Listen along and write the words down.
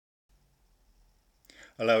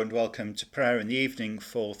Hello and welcome to prayer in the evening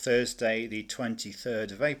for Thursday the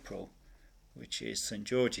 23rd of April, which is St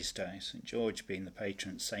George's Day, St George being the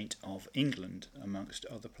patron saint of England amongst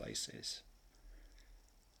other places.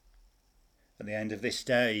 At the end of this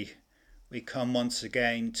day we come once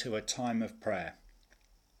again to a time of prayer,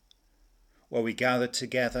 where we gather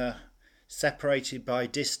together, separated by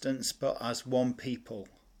distance but as one people,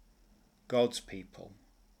 God's people.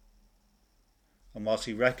 And whilst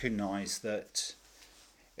we recognise that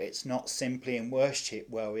it's not simply in worship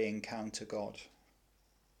where we encounter God,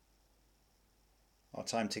 our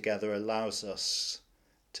time together allows us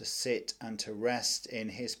to sit and to rest in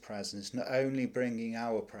his presence, not only bringing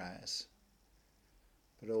our prayers,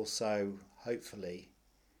 but also, hopefully,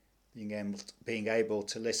 being able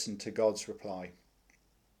to listen to God's reply.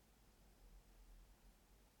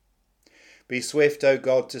 Be swift, O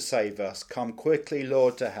God, to save us. Come quickly,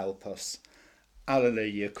 Lord, to help us.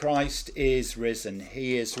 Alleluia. Christ is risen.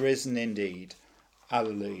 He is risen indeed.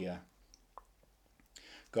 Alleluia.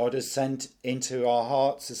 God has sent into our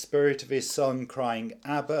hearts the Spirit of his Son, crying,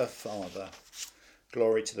 Abba, Father.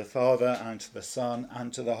 Glory to the Father, and to the Son,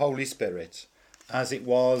 and to the Holy Spirit, as it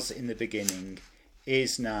was in the beginning,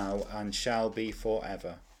 is now, and shall be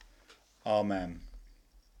forever. Amen.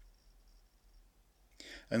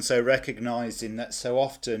 And so recognising that so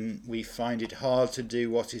often we find it hard to do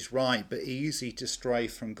what is right, but easy to stray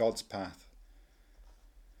from God's path,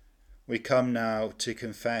 we come now to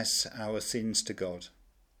confess our sins to God.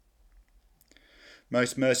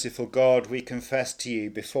 Most merciful God, we confess to you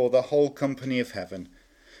before the whole company of heaven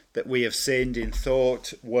that we have sinned in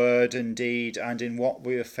thought, word and deed, and in what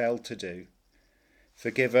we have failed to do.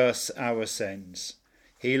 Forgive us our sins.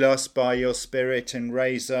 Heal us by your Spirit and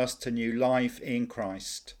raise us to new life in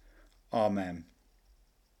Christ. Amen.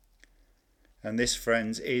 And this,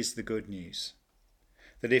 friends, is the good news,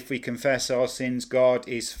 that if we confess our sins, God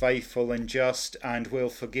is faithful and just and will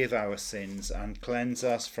forgive our sins and cleanse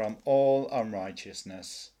us from all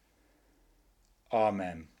unrighteousness.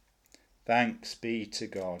 Amen. Thanks be to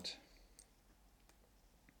God.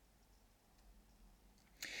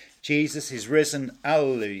 Jesus is risen.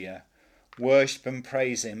 Alleluia. Worship and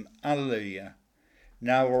praise him. Alleluia.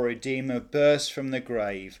 Now our Redeemer bursts from the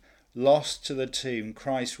grave. Lost to the tomb,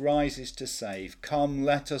 Christ rises to save. Come,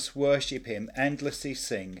 let us worship him, endlessly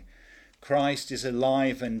sing. Christ is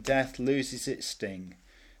alive and death loses its sting.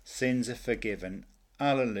 Sins are forgiven.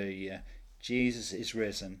 Alleluia. Jesus is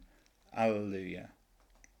risen. Alleluia.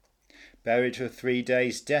 Buried for 3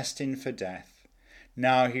 days, destined for death.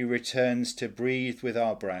 Now he returns to breathe with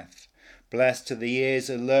our breath. Blessed are the ears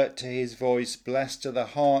alert to his voice, blessed are the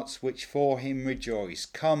hearts which for him rejoice.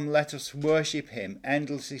 Come, let us worship him,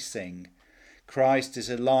 endlessly sing. Christ is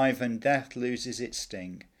alive and death loses its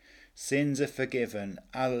sting. Sins are forgiven,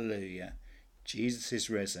 alleluia. Jesus is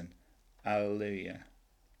risen, alleluia.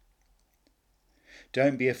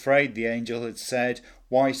 Don't be afraid, the angel had said.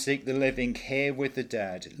 Why seek the living here with the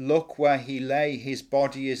dead? Look where he lay, his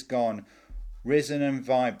body is gone, risen and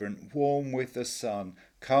vibrant, warm with the sun.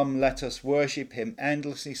 Come, let us worship him,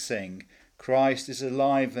 endlessly sing. Christ is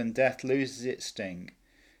alive and death loses its sting.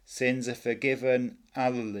 Sins are forgiven,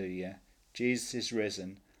 alleluia. Jesus is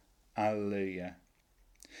risen, alleluia.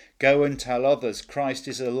 Go and tell others, Christ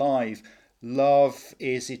is alive. Love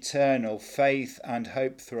is eternal, faith and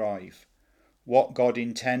hope thrive. What God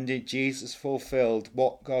intended, Jesus fulfilled.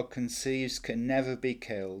 What God conceives can never be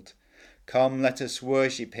killed. Come, let us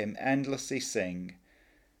worship him, endlessly sing.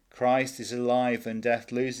 Christ is alive and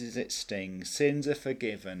death loses its sting. Sins are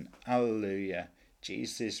forgiven, alleluia.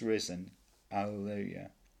 Jesus is risen,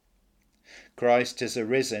 alleluia. Christ has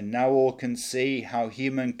arisen, now all can see how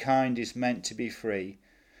humankind is meant to be free.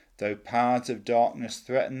 Though powers of darkness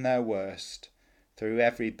threaten their worst, through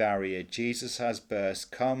every barrier Jesus has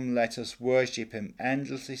burst. Come, let us worship him,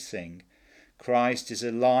 endlessly sing. Christ is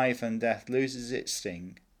alive and death loses its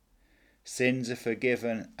sting. Sins are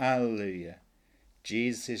forgiven, alleluia.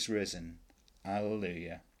 Jesus is risen,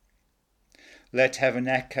 alleluia. Let heaven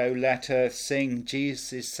echo, let earth sing.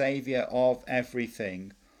 Jesus is Saviour of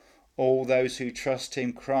everything. All those who trust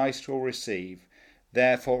him Christ will receive.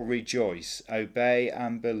 Therefore rejoice, obey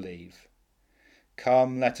and believe.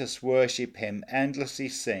 Come, let us worship him, endlessly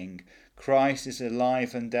sing. Christ is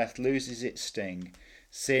alive and death loses its sting.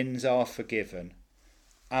 Sins are forgiven,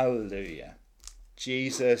 alleluia.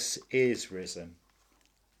 Jesus is risen,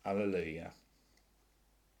 alleluia.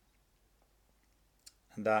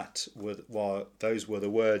 And those were the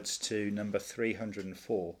words to number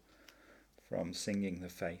 304 from Singing the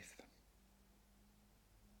Faith.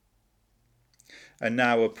 And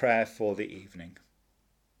now a prayer for the evening.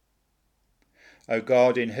 O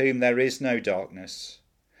God, in whom there is no darkness,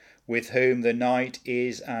 with whom the night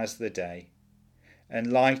is as the day.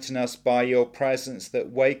 Enlighten us by your presence,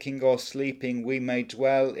 that waking or sleeping we may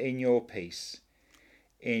dwell in your peace.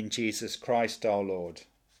 In Jesus Christ our Lord.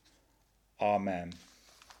 Amen.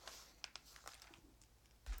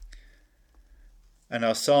 And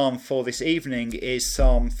our psalm for this evening is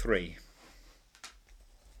Psalm 3.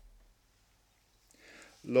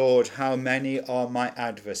 Lord, how many are my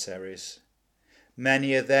adversaries?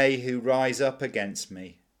 Many are they who rise up against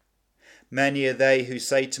me. Many are they who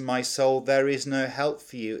say to my soul, there is no help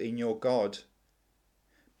for you in your God.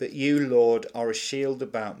 But you, Lord, are a shield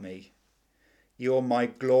about me. You are my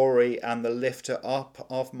glory and the lifter up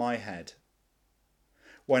of my head.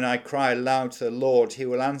 When I cry aloud to the Lord, he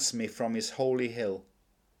will answer me from his holy hill.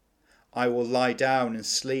 I will lie down and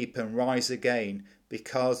sleep and rise again,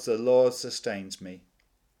 because the Lord sustains me.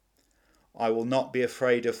 I will not be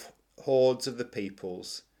afraid of hordes of the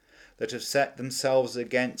peoples that have set themselves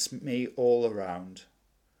against me all around.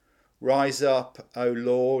 Rise up, O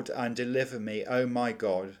Lord, and deliver me, O my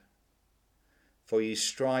God. For you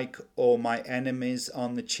strike all my enemies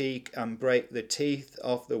on the cheek and break the teeth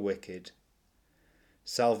of the wicked.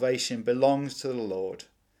 Salvation belongs to the Lord.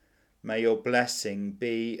 May your blessing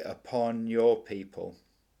be upon your people.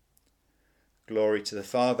 Glory to the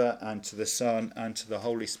Father, and to the Son, and to the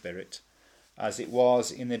Holy Spirit, as it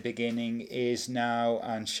was in the beginning, is now,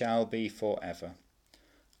 and shall be forever.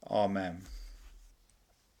 Amen.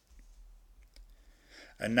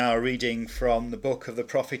 And now a reading from the book of the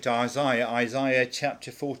prophet Isaiah, Isaiah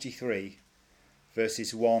chapter 43,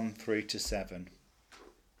 verses 1 through to 7.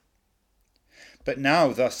 But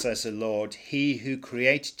now thus says the Lord, he who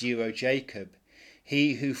created you, O Jacob,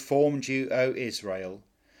 he who formed you, O Israel,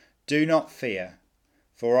 do not fear,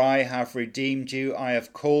 for I have redeemed you, I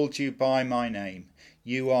have called you by my name,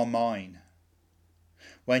 you are mine.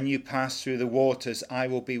 When you pass through the waters, I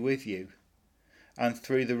will be with you, and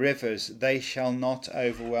through the rivers, they shall not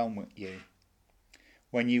overwhelm you.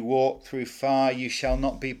 When you walk through fire, you shall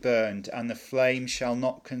not be burned, and the flame shall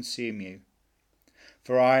not consume you.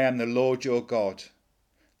 For I am the Lord your God,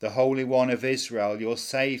 the Holy One of Israel, your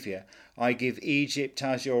Saviour. I give Egypt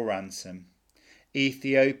as your ransom,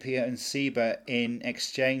 Ethiopia and Seba in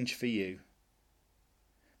exchange for you.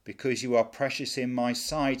 Because you are precious in my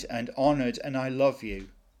sight and honoured, and I love you.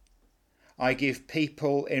 I give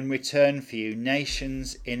people in return for you,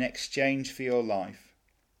 nations in exchange for your life.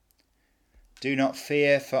 Do not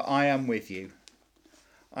fear, for I am with you.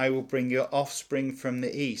 I will bring your offspring from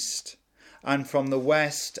the east, and from the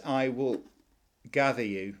west I will gather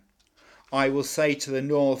you. I will say to the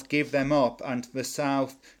north, give them up, and to the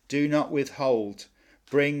south, do not withhold.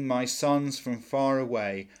 Bring my sons from far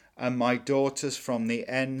away, and my daughters from the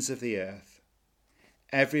ends of the earth.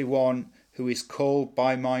 Everyone who is called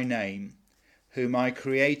by my name, whom I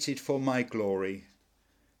created for my glory,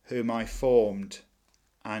 whom I formed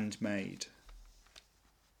and made.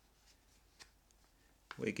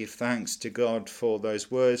 We give thanks to God for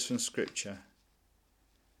those words from Scripture,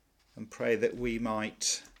 and pray that we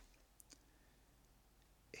might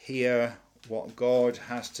hear what God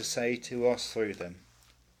has to say to us through them,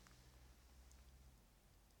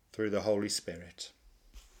 through the Holy Spirit.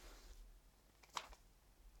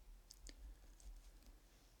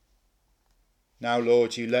 Now,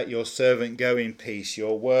 Lord, you let your servant go in peace.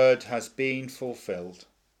 Your word has been fulfilled.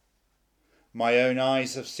 My own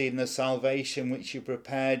eyes have seen the salvation which you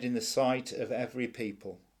prepared in the sight of every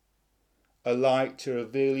people, a light to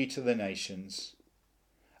reveal you to the nations,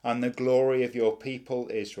 and the glory of your people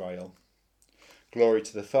Israel. Glory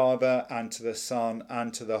to the Father, and to the Son,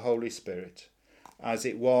 and to the Holy Spirit, as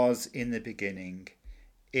it was in the beginning,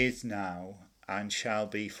 is now, and shall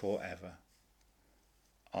be forever.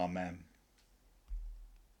 Amen.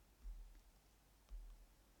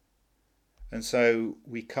 And so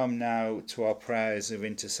we come now to our prayers of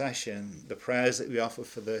intercession, the prayers that we offer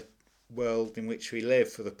for the world in which we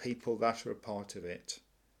live, for the people that are a part of it,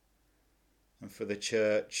 and for the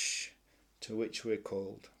church to which we're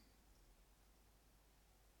called.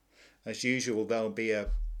 As usual, there'll be a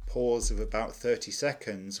pause of about 30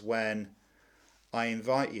 seconds when I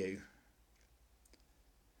invite you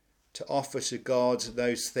to offer to God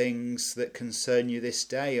those things that concern you this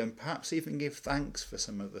day, and perhaps even give thanks for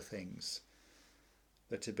some of the things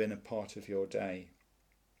that have been a part of your day.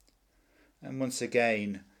 And once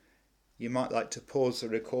again, you might like to pause the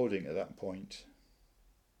recording at that point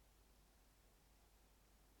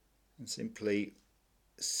and simply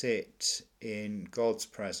sit in God's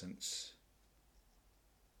presence,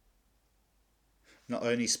 not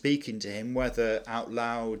only speaking to him, whether out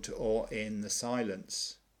loud or in the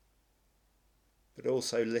silence, but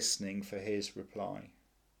also listening for his reply.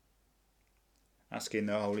 asking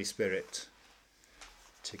the Holy Spirit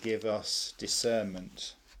to give us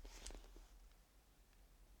discernment.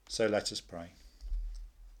 So let us pray.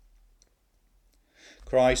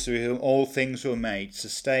 Christ, through whom all things were made,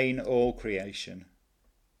 sustain all creation.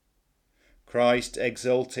 Christ,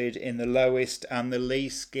 exalted in the lowest and the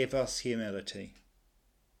least, give us humility.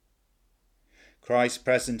 Christ,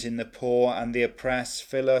 present in the poor and the oppressed,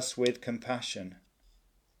 fill us with compassion.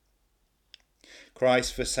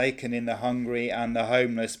 Christ, forsaken in the hungry and the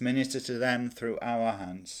homeless, minister to them through our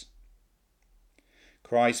hands.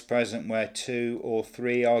 Christ, present where 2 or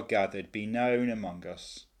 3 are gathered, be known among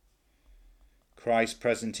us. Christ,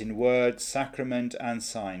 present in word, sacrament and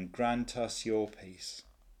sign, grant us your peace.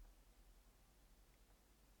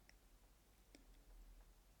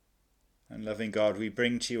 And loving God, we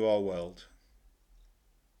bring to you our world,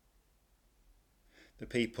 the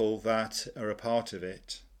people that are a part of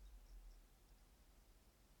it,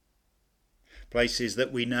 places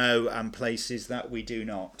that we know and places that we do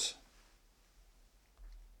not.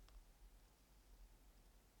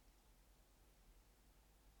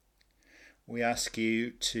 We ask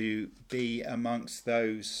you to be amongst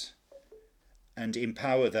those and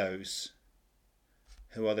empower those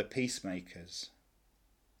who are the peacemakers.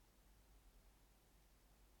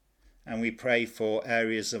 And we pray for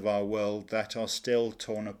areas of our world that are still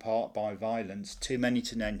torn apart by violence, too many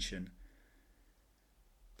to mention.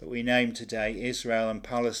 But we name today Israel and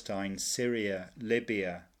Palestine, Syria,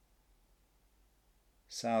 Libya,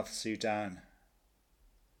 South Sudan,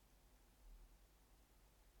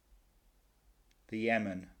 the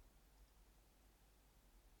Yemen.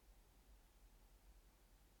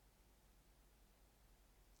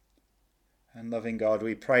 And loving God,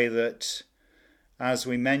 we pray that as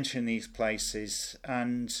we mention these places,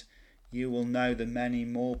 and you will know the many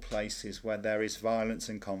more places where there is violence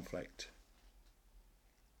and conflict,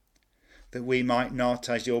 that we might not,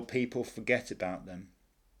 as your people, forget about them,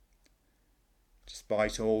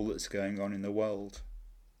 despite all that's going on in the world.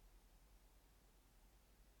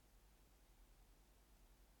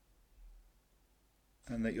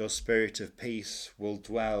 And that your spirit of peace will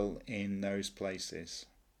dwell in those places.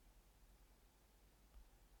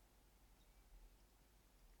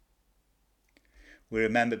 We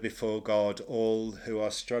remember before God all who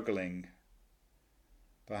are struggling,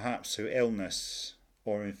 perhaps through illness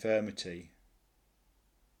or infirmity.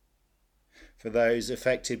 For those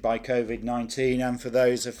affected by COVID-19 and for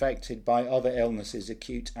those affected by other illnesses,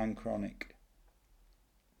 acute and chronic.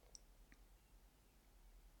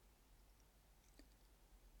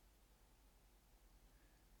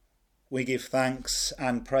 We give thanks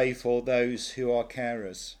and pray for those who are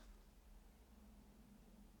carers,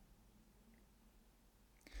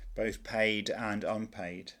 both paid and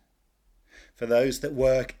unpaid, for those that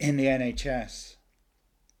work in the NHS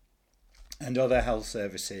and other health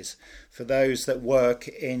services, for those that work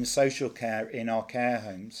in social care in our care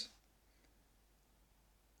homes.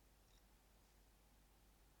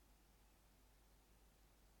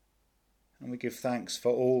 And we give thanks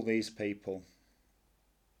for all these people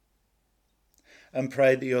and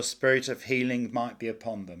pray that your spirit of healing might be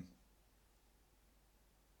upon them,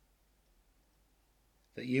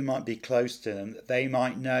 that you might be close to them, that they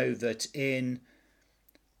might know that in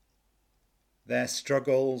their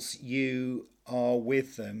struggles you are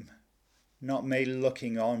with them, not merely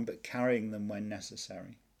looking on but carrying them when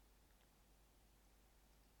necessary.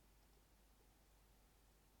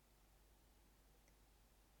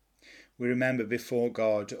 We remember before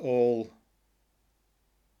God all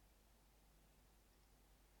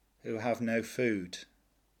who have no food,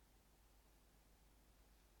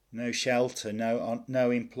 no shelter,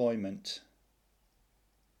 no employment.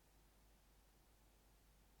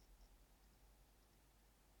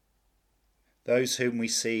 Those whom we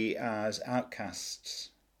see as outcasts.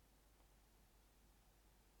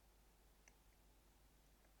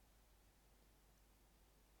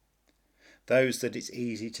 Those that it's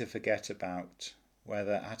easy to forget about,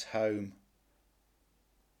 whether at home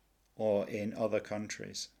or in other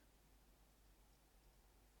countries.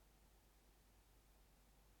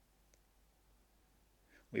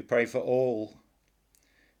 We pray for all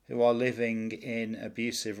who are living in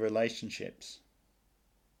abusive relationships.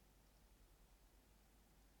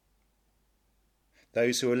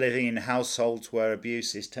 Those who are living in households where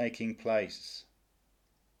abuse is taking place.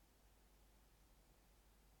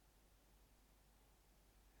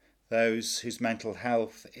 Those whose mental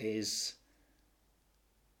health is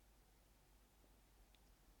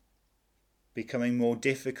becoming more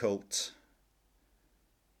difficult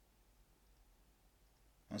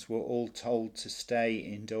as we're all told to stay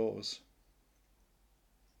indoors.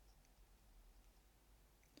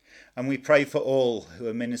 And we pray for all who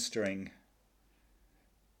are ministering,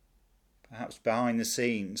 perhaps behind the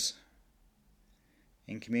scenes,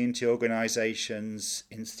 in community organisations,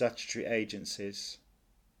 in statutory agencies.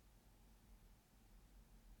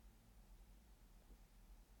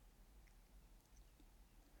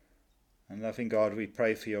 And loving God, we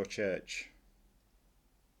pray for your church.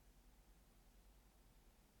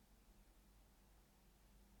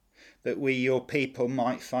 That we, your people,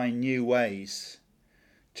 might find new ways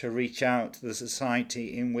to reach out to the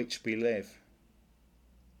society in which we live.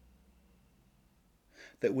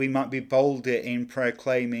 That we might be bolder in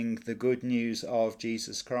proclaiming the good news of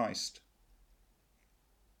Jesus Christ.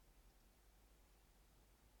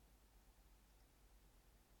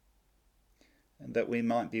 And that we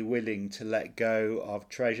might be willing to let go of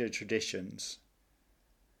treasured traditions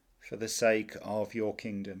for the sake of your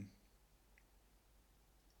kingdom.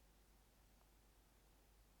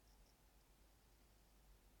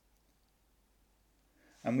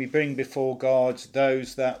 And we bring before God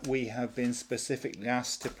those that we have been specifically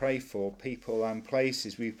asked to pray for, people and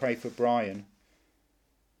places. We pray for Brian,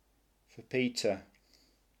 for Peter,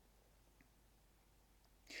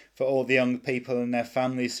 for all the young people and their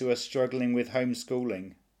families who are struggling with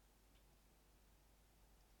homeschooling,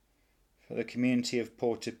 for the community of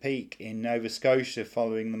Portapeak in Nova Scotia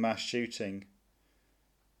following the mass shooting,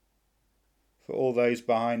 for all those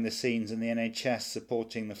behind the scenes in the NHS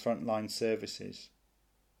supporting the frontline services.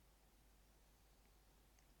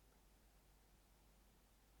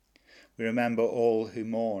 We remember all who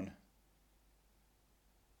mourn.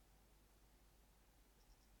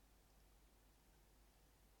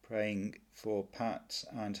 Praying for Pat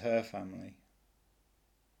and her family.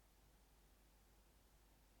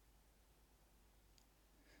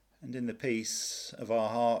 And in the peace of our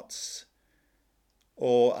hearts,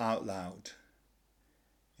 or out loud,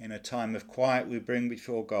 in a time of quiet, we bring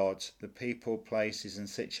before God the people, places and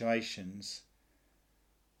situations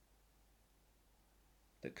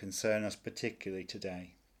that concern us particularly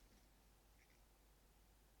today.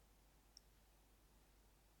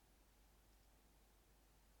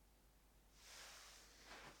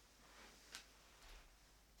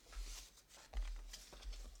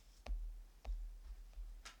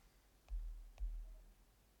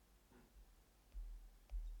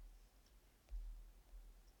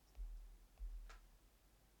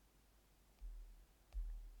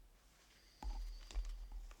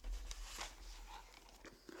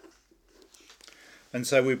 And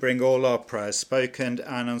so we bring all our prayers, spoken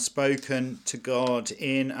and unspoken, to God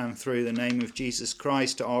in and through the name of Jesus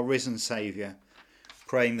Christ, our risen Saviour,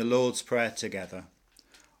 praying the Lord's Prayer together.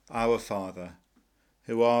 Our Father,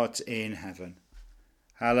 who art in heaven,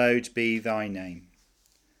 hallowed be thy name.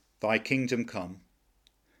 Thy kingdom come,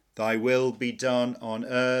 thy will be done on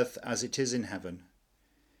earth as it is in heaven.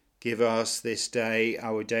 Give us this day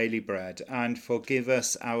our daily bread, and forgive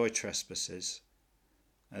us our trespasses,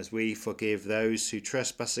 as we forgive those who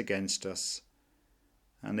trespass against us.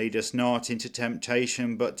 And lead us not into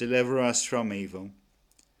temptation, but deliver us from evil.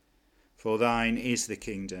 For thine is the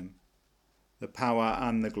kingdom, the power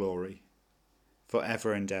and the glory, for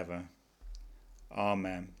ever and ever.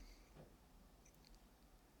 Amen.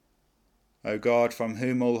 O God, from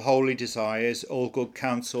whom all holy desires, all good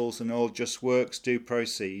counsels, and all just works do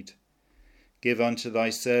proceed, give unto thy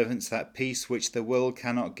servants that peace which the world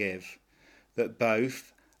cannot give, that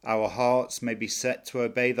both our hearts may be set to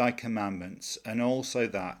obey thy commandments, and also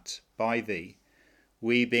that, by thee,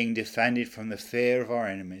 we, being defended from the fear of our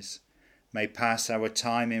enemies, may pass our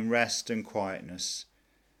time in rest and quietness,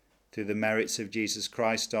 through the merits of Jesus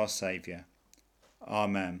Christ our Saviour.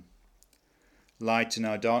 Amen. Lighten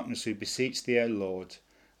our darkness, we beseech thee, O Lord,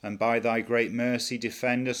 and by thy great mercy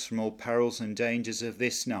defend us from all perils and dangers of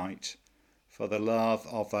this night, for the love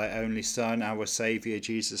of thy only Son, our Saviour,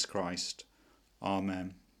 Jesus Christ.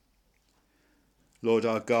 Amen. Lord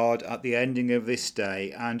our God, at the ending of this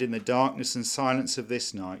day, and in the darkness and silence of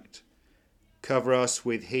this night, cover us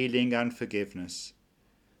with healing and forgiveness,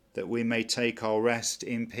 that we may take our rest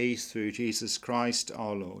in peace through Jesus Christ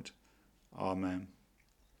our Lord. Amen.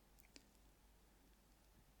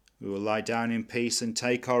 We will lie down in peace and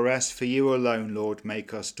take our rest, for you alone, Lord,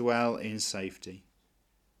 make us dwell in safety.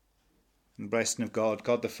 And the blessing of God,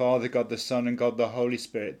 God the Father, God the Son, and God the Holy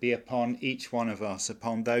Spirit be upon each one of us,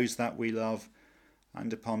 upon those that we love,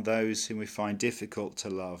 and upon those whom we find difficult to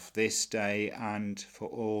love, this day and for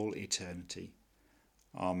all eternity.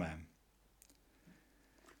 Amen.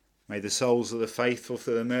 May the souls of the faithful,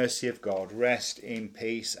 through the mercy of God, rest in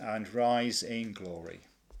peace and rise in glory.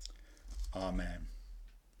 Amen.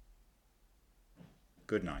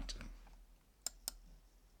 Good night.